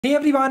Hey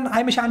everyone,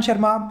 I'm Ishan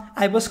Sharma.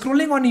 I was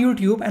scrolling on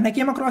YouTube and I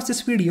came across this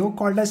video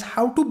called as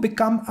How to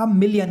Become a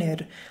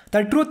Millionaire.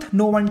 The Truth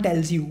No One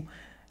Tells You.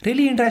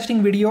 Really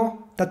interesting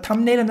video. The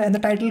thumbnail and the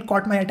title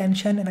caught my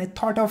attention and I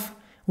thought of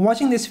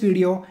watching this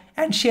video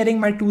and sharing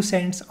my 2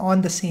 cents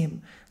on the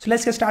same. So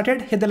let's get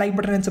started. Hit the like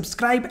button and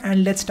subscribe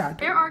and let's start.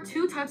 There are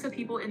two types of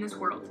people in this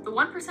world, the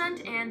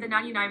 1% and the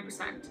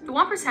 99%. The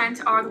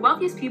 1% are the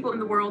wealthiest people in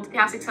the world. They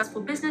have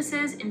successful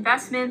businesses,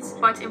 investments,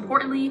 but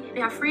importantly, they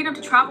have freedom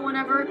to travel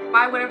whenever,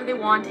 buy whatever they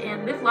want,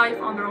 and live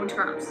life on their own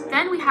terms.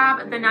 Then we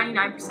have the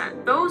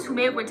 99%. Those who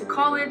may have went to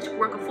college,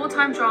 work a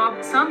full-time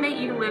job, some may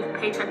even live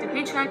paycheck to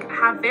paycheck,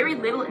 have very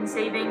little in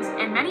savings,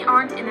 and many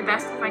aren't in the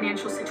best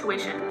financial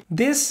situation.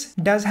 This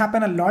does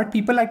happen a lot.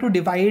 People like to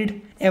divide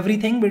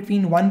everything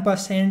between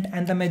 1%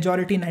 and the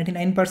majority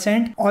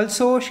 99%.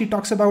 Also, she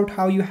talks about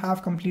how you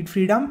have complete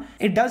freedom.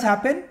 It does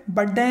happen,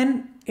 but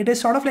then it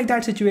is sort of like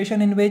that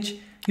situation in which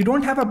you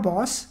don't have a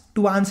boss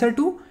to answer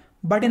to,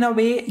 but in a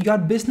way your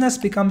business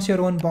becomes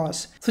your own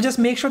boss. So just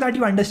make sure that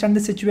you understand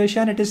the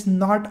situation. It is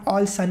not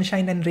all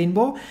sunshine and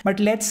rainbow, but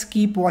let's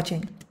keep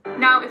watching.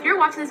 Now, if you're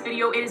watching this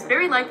video, it is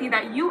very likely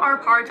that you are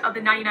part of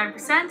the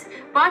 99%,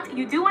 but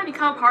you do want to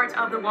become a part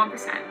of the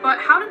 1%. But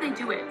how do they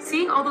do it?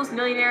 Seeing all those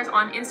millionaires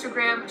on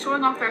Instagram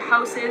showing off their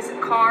houses,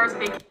 cars,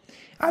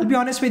 I'll be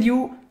honest with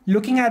you,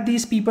 looking at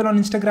these people on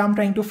Instagram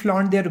trying to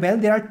flaunt their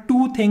wealth, there are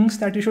 2 things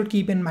that you should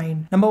keep in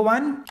mind. Number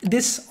 1,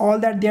 all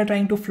that they're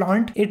trying to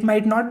flaunt, it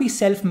might not be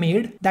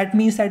self-made. That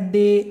means that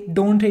they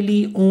don't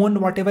really own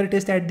whatever it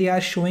is that they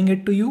are showing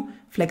it to you,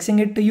 flexing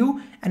it to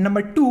you. And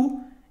number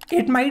 2,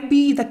 it might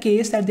be the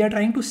case that they're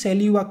trying to sell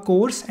you a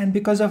course, and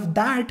because of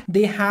that,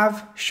 they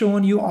have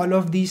shown you all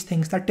of these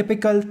things. The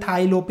typical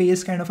Thai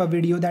Lopez kind of a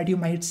video that you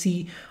might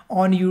see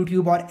on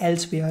YouTube or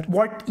elsewhere.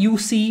 What you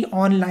see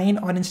online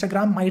on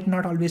Instagram might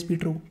not always be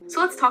true.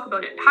 So let's talk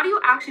about it. How do you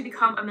actually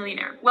become a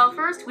millionaire? Well,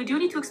 first, we do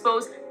need to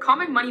expose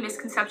common money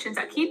misconceptions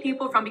that keep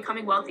people from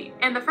becoming wealthy.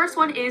 And the first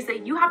one is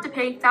that you have to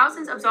pay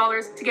thousands of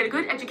dollars to get a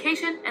good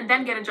education and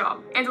then get a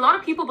job. And a lot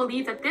of people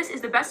believe that this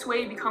is the best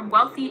way to become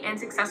wealthy and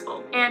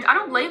successful. And I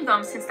don't blame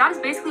them, since that is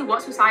basically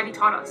what society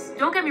taught us.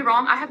 Don't get me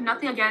wrong, I have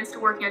nothing against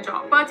working a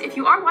job. But if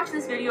you are watching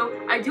this video,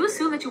 I do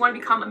assume that you want to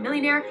become a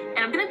millionaire, and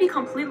I'm going to be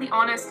completely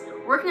honest,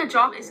 working a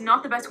job is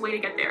not the best way to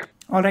get there.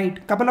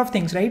 Alright, couple of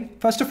things, right?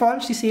 First of all,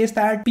 she says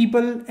that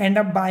people end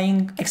up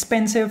buying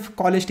expensive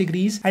college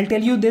degrees. I'll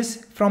tell you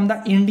this from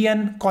the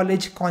Indian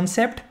college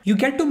concept. You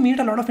get to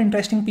meet a lot of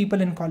interesting people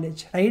in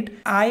college, right?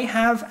 I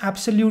have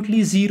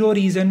absolutely zero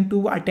reason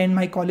to attend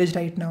my college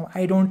right now.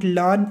 I don't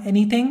learn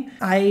anything.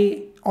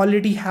 I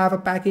already have a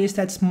package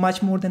that's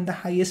much more than the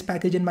highest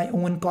package in my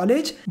own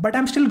college, but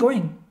I'm still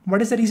going. What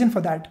is the reason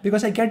for that?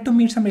 Because I get to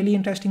meet some really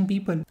interesting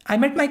people. I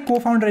met my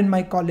co-founder in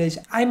my college.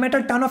 I met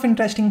a ton of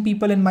interesting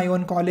people in my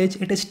own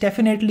college. It is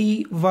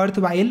definitely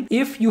worthwhile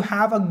if you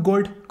have a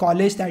good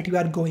college that you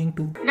are going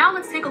to. Now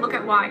let's take a look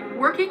at why.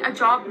 Working a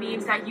job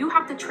means that you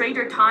have to trade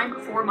your time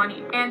for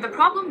money. And the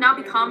problem now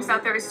becomes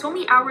that there is so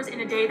many hours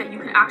in a day that you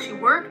can actually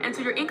work, and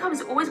so your income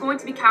is always going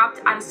to be capped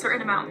at a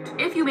certain amount.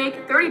 If you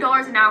make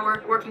 $30 an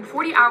hour, working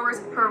 40 hours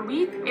per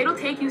week, it'll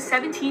take you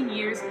 17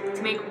 years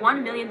to make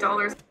 $1 million,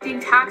 including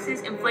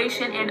taxes,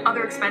 inflation, and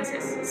other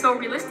expenses. So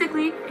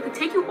realistically, it could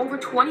take you over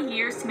 20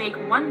 years to make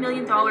 $1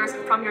 million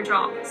from your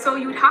job. So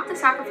you would have to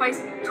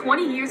sacrifice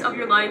 20 years of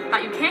your life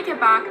that you can't get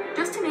back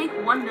just to make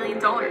 $1 million.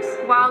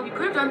 While you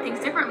could have done things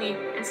differently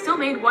and still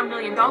made $1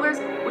 million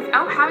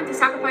without having to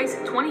sacrifice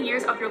 20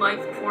 years of your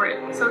life for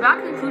it. So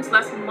that concludes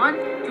lesson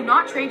 1. Do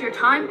not trade your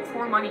time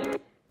for money.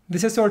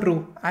 This is so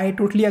true. I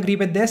totally agree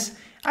with this.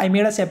 I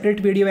made a separate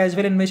video as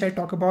well in which I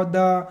talk about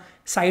the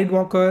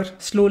sidewalker,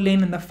 slow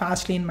lane and the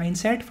fast lane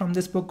mindset from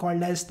this book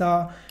called as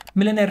The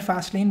Millionaire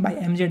Fast Lane by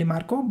MJ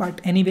DeMarco. But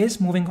anyways,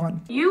 moving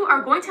on. You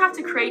are going to have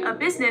to create a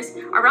business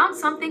around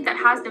something that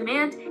has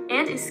demand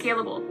and is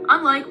scalable.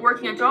 Unlike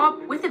working a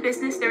job, with a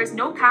business, there is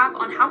no cap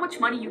on how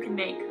much money you can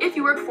make. If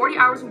you work 40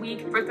 hours a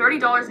week for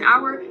 $30 an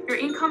hour, your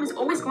income is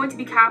always going to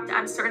be capped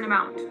at a certain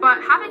amount.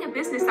 But having a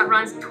business that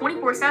runs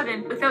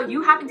 24/7 without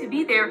you having to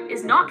be there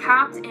is not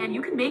capped, and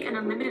you can make an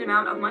unlimited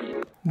amount of money.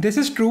 This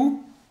is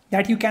true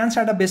that you can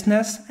start a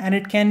business and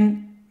it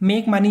can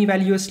make money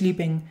while you're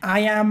sleeping. I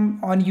am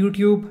on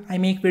YouTube, I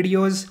make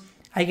videos,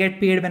 I get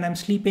paid when I'm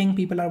sleeping,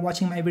 people are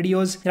watching my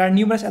videos. There are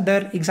numerous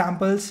other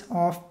examples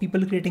of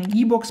people creating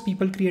ebooks,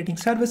 people creating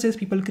services,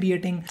 people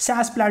creating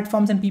SaaS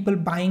platforms, and people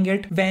buying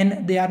it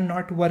when they are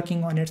not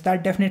working on it.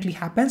 That definitely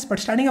happens, but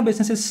starting a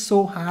business is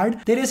so hard.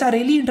 There is a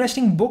really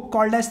interesting book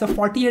called as The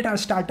 48-Hour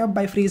Startup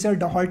by Fraser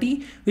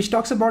Doherty, which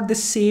talks about the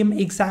same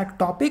exact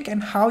topic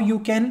and how you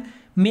can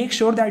make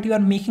sure that you are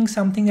making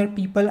something that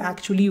people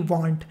actually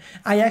want.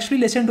 I actually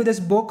listened to this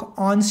book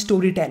on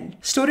Storytel.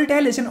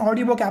 Storytel is an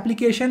audiobook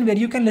application where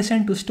you can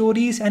listen to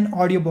stories and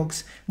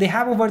audiobooks. They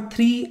have over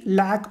 3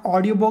 lakh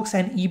audiobooks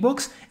and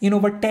ebooks in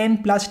over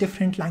 10 plus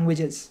different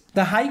languages.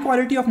 The high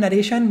quality of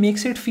narration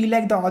makes it feel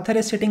like the author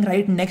is sitting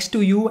right next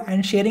to you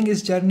and sharing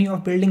his journey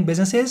of building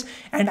businesses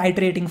and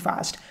iterating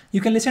fast.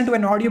 You can listen to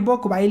an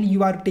audiobook while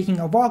you are taking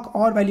a walk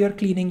or while you're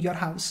cleaning your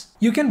house.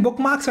 You can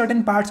bookmark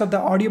certain parts of the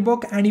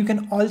audiobook, and you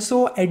can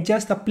also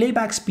adjust the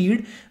playback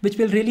speed, which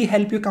will really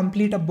help you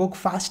complete a book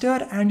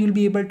faster, and you'll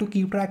be able to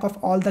keep track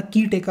of all the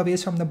key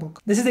takeaways from the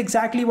book. This is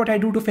exactly what I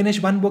do to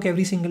finish one book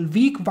every single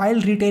week while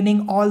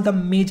retaining all the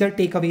major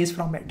takeaways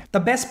from it.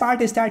 The best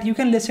part is that you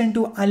can listen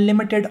to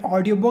unlimited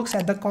audiobooks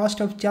at the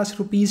cost of just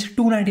rupees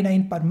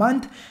 $299 per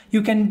month.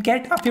 You can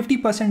get a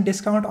 50%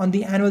 discount on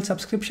the annual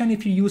subscription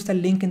if you use the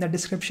link in the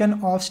description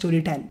of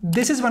Storytel.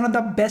 This is one of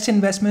the best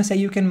investments that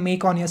you can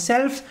make on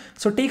yourself.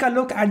 So take a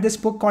look at this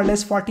book called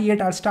as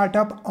 48-Hour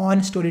Startup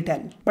on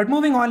Storytel. But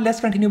moving on, let's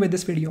continue with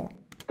this video.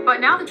 But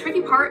now the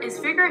tricky part is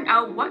figuring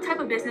out what type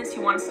of business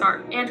you want to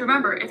start. And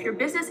remember, if your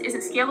business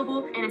isn't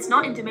scalable and it's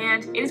not in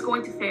demand, it is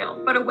going to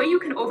fail. But a way you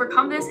can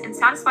overcome this and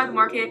satisfy the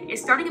market is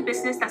starting a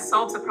business that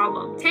solves a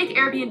problem. Take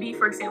Airbnb,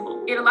 for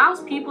example. It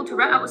allows people to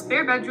rent out a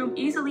spare bedroom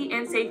easily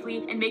and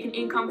safely and make an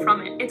income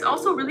from it. It's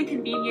also really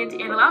convenient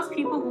and allows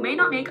people who may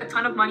not make a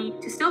ton of money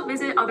to still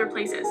visit other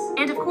places.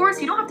 And of course,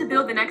 you don't have to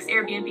build the next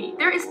Airbnb.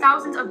 There is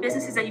thousands of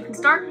businesses that you can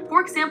start. For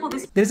example,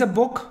 there's a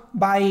book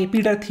by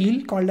Peter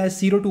Thiel called as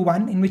 0 to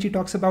 1, in which he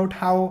talks about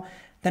how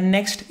the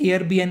next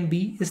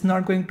Airbnb is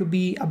not going to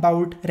be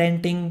about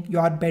renting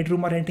your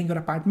bedroom or renting your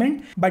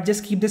apartment. But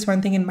just keep this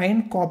one thing in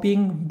mind: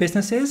 copying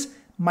businesses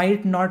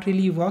might not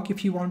really work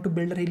if you want to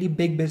build a really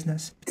big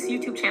business.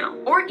 YouTube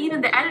channel, or even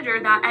the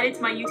editor that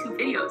edits my YouTube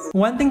videos.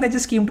 One thing that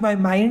just came to my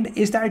mind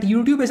is that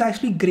YouTube is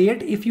actually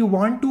great if you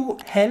want to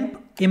help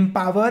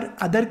empower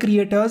other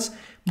creators,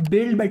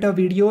 build better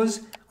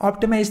videos,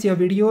 optimize their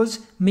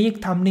videos, make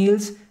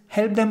thumbnails,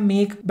 help them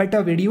make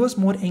better videos,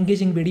 more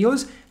engaging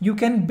videos. You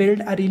can build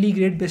a really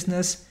great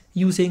business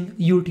using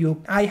YouTube.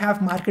 I have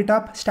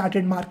MarketUp,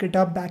 started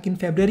MarketUp back in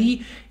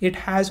February. It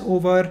has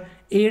over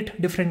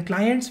 8 different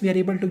clients. We are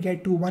able to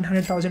get to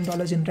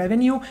 $100,000 in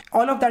revenue.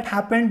 All of that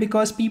happened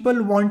because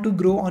people want to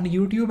grow on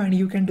YouTube, and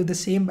you can do the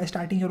same by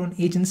starting your own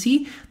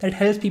agency that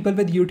helps people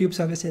with YouTube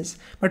services.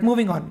 But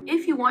moving on.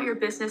 If you want your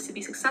business to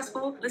be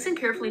successful, listen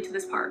carefully to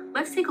this part.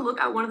 Let's take a look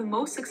at one of the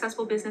most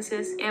successful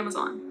businesses,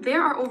 Amazon.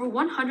 There are over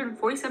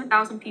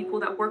 147,000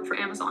 people that work for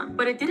Amazon,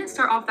 but it didn't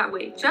start off that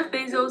way. Jeff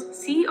Bezos,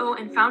 CEO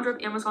and founder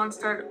of Amazon,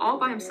 started all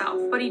by himself,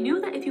 but he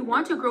knew that if he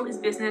wanted to grow his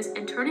business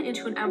and turn it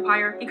into an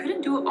empire, he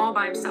couldn't do it all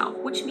by himself,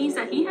 which means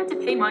that he had to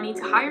pay money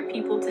to hire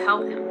people to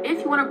help him.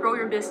 If you want to grow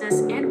your business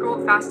and grow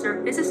it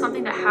faster, this is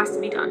something that has to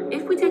be done.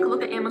 If we take a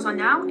look at Amazon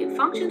now, it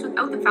functions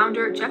without the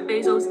founder, Jeff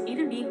Bezos,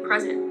 even being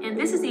present. And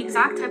this is the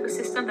exact type of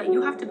system that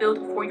you have to build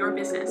for your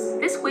business.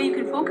 This way you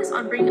can focus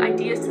on bringing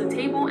ideas to the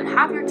table and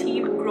have your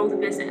team grow the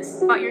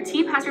business. But your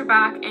team has your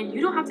back and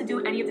you don't have to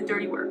do any of the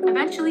dirty work.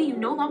 Eventually, you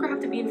no longer have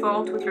to be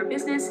involved with your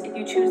business if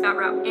you choose that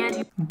route.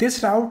 And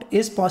this route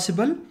is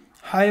possible.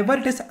 However,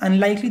 it is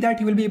unlikely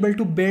that you will be able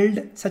to build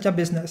such a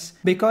business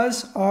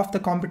because of the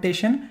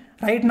competition.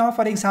 Right now,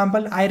 for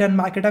example, I run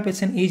MarketUp.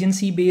 It's an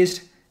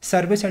agency-based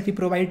service that we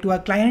provide to our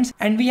clients,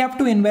 and we have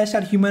to invest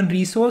our human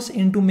resource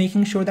into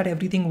making sure that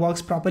everything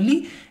works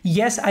properly.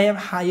 Yes, I have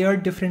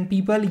hired different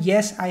people.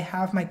 Yes, I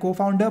have my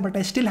co-founder, but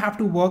I still have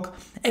to work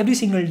every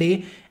single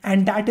day,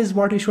 and that is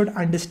what you should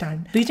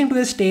understand. Reaching to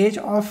the stage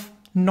of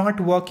not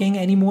working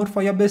anymore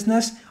for your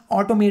business,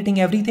 automating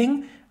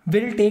everything,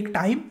 will take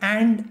time,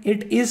 and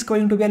it is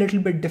going to be a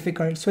little bit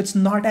difficult. So it's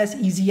not as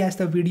easy as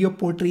the video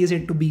portrays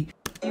it to be.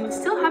 You would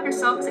still have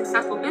yourself a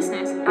successful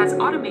business that's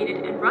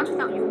automated and runs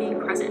without you being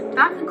present.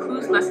 That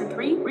concludes lesson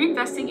 3.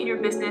 Reinvesting in your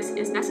business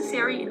is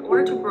necessary in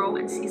order to grow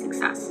and see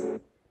success.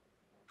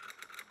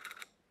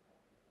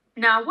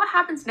 Now, what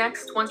happens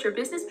next once your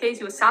business pays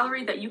you a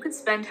salary that you can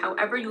spend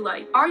however you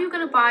like? Are you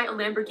going to buy a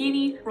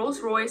Lamborghini, Rolls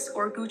Royce,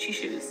 or Gucci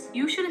shoes?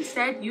 You should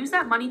instead use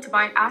that money to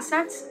buy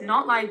assets,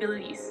 not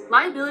liabilities.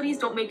 Liabilities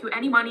don't make you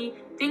any money,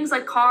 things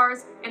like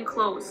cars and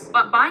clothes.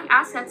 But buying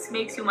assets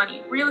makes you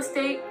money. Real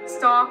estate,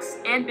 stocks,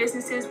 and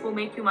businesses will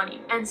make you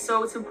money. And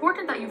so it's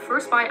important that you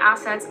first buy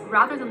assets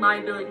rather than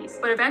liabilities.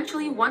 But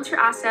eventually, once your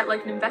asset,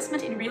 like an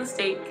investment in real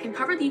estate, can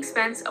cover the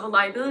expense of a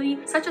liability,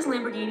 such as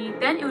Lamborghini,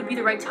 then it would be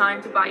the right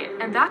time to buy it.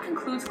 And that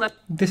concludes.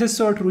 This is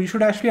so true. You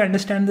should actually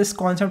understand this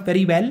concept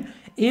very well.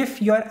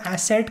 If your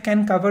asset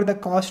can cover the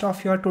cost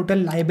of your total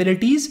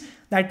liabilities,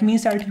 that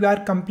means that you are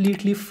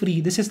completely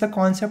free. This is the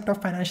concept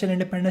of financial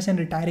independence and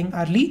retiring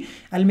early.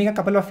 I'll make a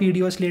couple of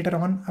videos later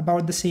on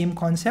about the same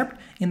concept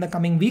in the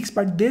coming weeks,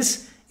 but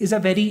this is a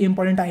very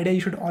important idea you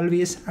should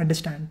always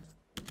understand.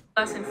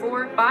 Lesson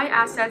 4, buy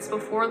assets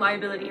before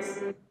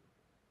liabilities.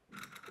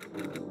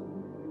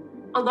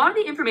 A lot of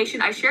the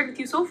information I shared with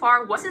you so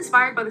far was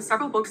inspired by the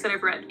several books that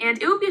I've read, and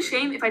it would be a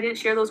shame if I didn't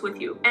share those with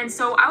you. And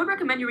so I would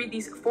recommend you read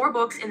these 4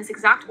 books in this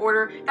exact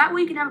order. That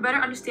way you can have a better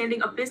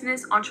understanding of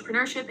business,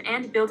 entrepreneurship,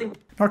 and building.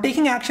 Now,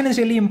 taking action is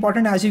really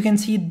important. As you can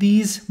see,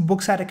 these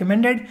books are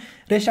recommended.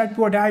 Rich Dad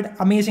Poor Dad,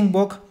 amazing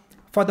book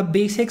for the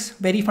basics,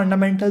 very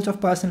fundamentals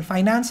of personal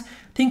finance.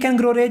 Think and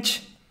Grow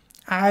Rich,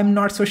 I'm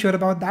not so sure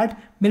about that.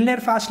 Millionaire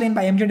Fastlane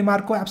by MJ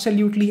DeMarco,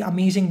 absolutely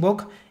amazing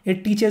book.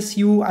 It teaches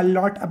you a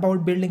lot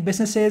about building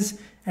businesses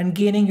and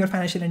gaining your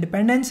financial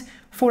independence.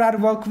 4-hour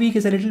work week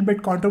is a little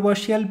bit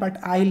controversial, but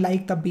I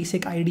like the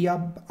basic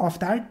idea of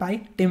that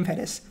by Tim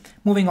Ferriss.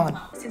 Moving on.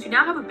 Since you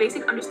now have a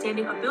basic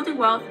understanding of building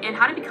wealth and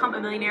how to become a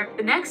millionaire,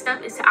 the next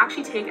step is to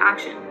actually take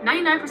action.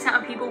 99%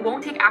 of people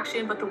won't take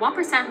action, but the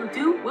 1% who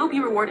do will be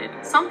rewarded.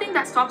 Something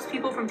that stops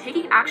people from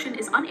taking action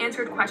is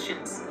unanswered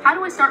questions. How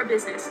do I start a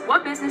business?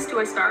 What business do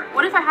I start?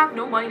 What if I have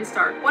no money to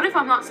start? What if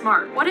I'm not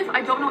smart? What if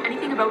I don't know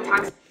anything about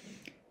taxes?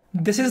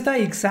 This is the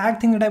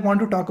exact thing that I want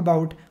to talk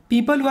about.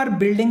 People who are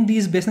building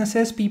these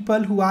businesses,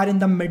 people who are in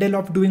the middle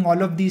of doing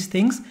all of these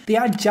things, they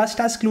are just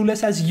as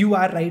clueless as you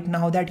are right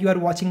now that you are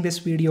watching this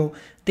video.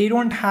 They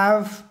don't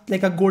have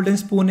like a golden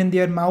spoon in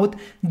their mouth.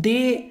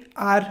 They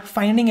are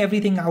finding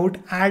everything out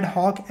ad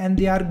hoc and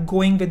they are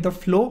going with the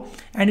flow.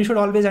 And you should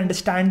always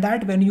understand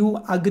that when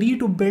you agree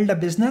to build a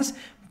business,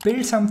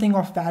 build something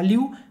of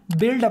value,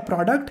 build a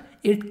product,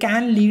 it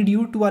can lead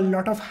you to a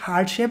lot of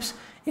hardships.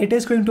 It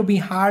is going to be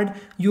hard.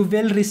 You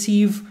will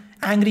receive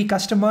angry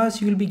customers.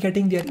 You will be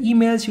getting their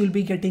emails. You will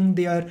be getting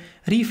their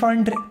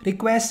refund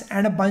requests,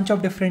 and a bunch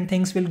of different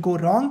things will go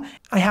wrong.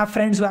 I have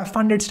friends who have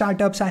funded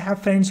startups. I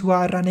have friends who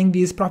are running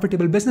these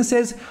profitable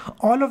businesses.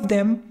 All of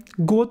them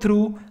go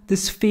through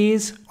this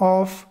phase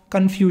of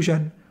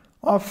confusion,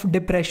 of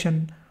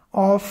depression,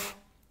 of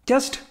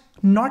just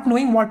not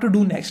knowing what to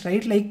do next,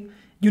 right? Like,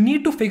 you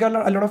need to figure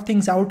a lot of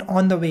things out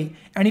on the way.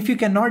 And if you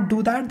cannot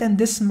do that, then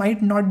this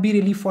might not be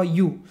really for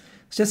you.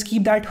 Just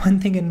keep that one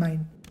thing in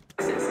mind.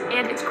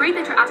 And it's great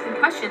that you're asking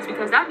questions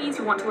because that means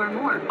you want to learn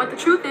more. But the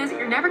truth is,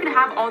 you're never going to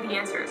have all the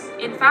answers.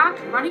 In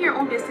fact, running your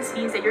own business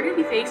means that you're going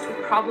to be faced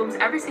with problems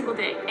every single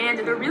day. And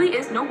there really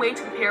is no way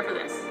to prepare for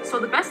this. So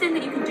the best thing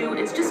that you can do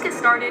is just get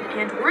started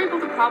and worry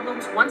about the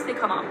problems once they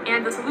come up.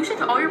 And the solution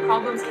to all your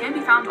problems can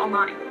be found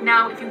online.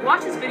 Now, if you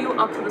watch this video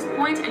up to this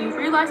point and you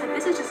realize that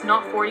this is just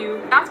not for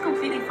you, that's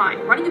completely fine.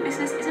 Running a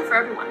business isn't for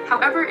everyone.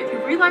 However, if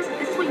you realize that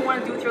this is what you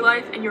want to do with your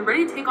life and you're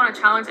ready to take on a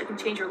challenge that can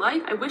change your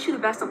life, I wish you the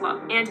best of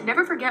luck. And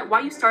never forget why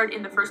you started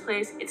in the first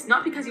place. It's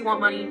not because you want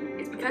money,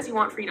 it's because you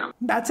want freedom.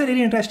 That's a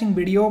really interesting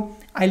video.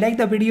 I like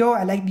the video,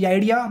 I like the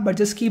idea, but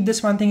just keep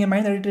this one thing in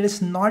mind, that it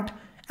is not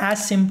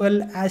as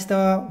simple as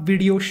the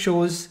video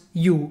shows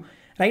you.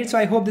 Right? So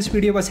I hope this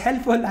video was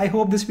helpful. I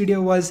hope this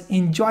video was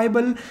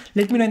enjoyable.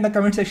 Let me know in the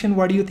comment section,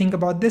 what do you think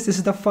about this? This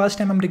is the first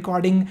time I'm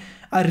recording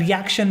a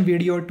reaction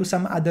video to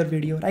some other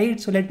video, right?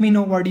 So let me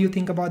know, what do you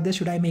think about this?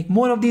 Should I make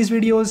more of these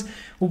videos?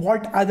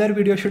 What other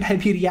video should I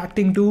be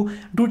reacting to?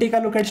 Do take a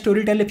look at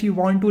Storytel if you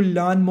want to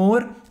learn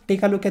more.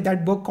 Take a look at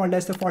that book called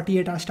as The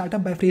 48-Hour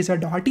Startup by Fraser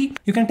Doherty.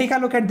 You can take a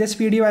look at this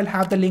video. I'll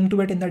have the link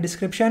to it in the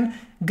description.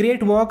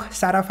 Great work,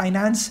 Sarah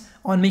Finance,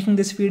 on making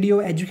this video,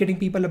 educating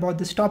people about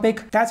this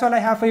topic. That's all I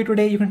have for you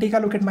today. You can take a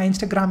look at my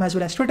Instagram as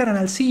well as Twitter, and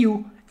I'll see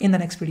you in the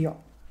next video.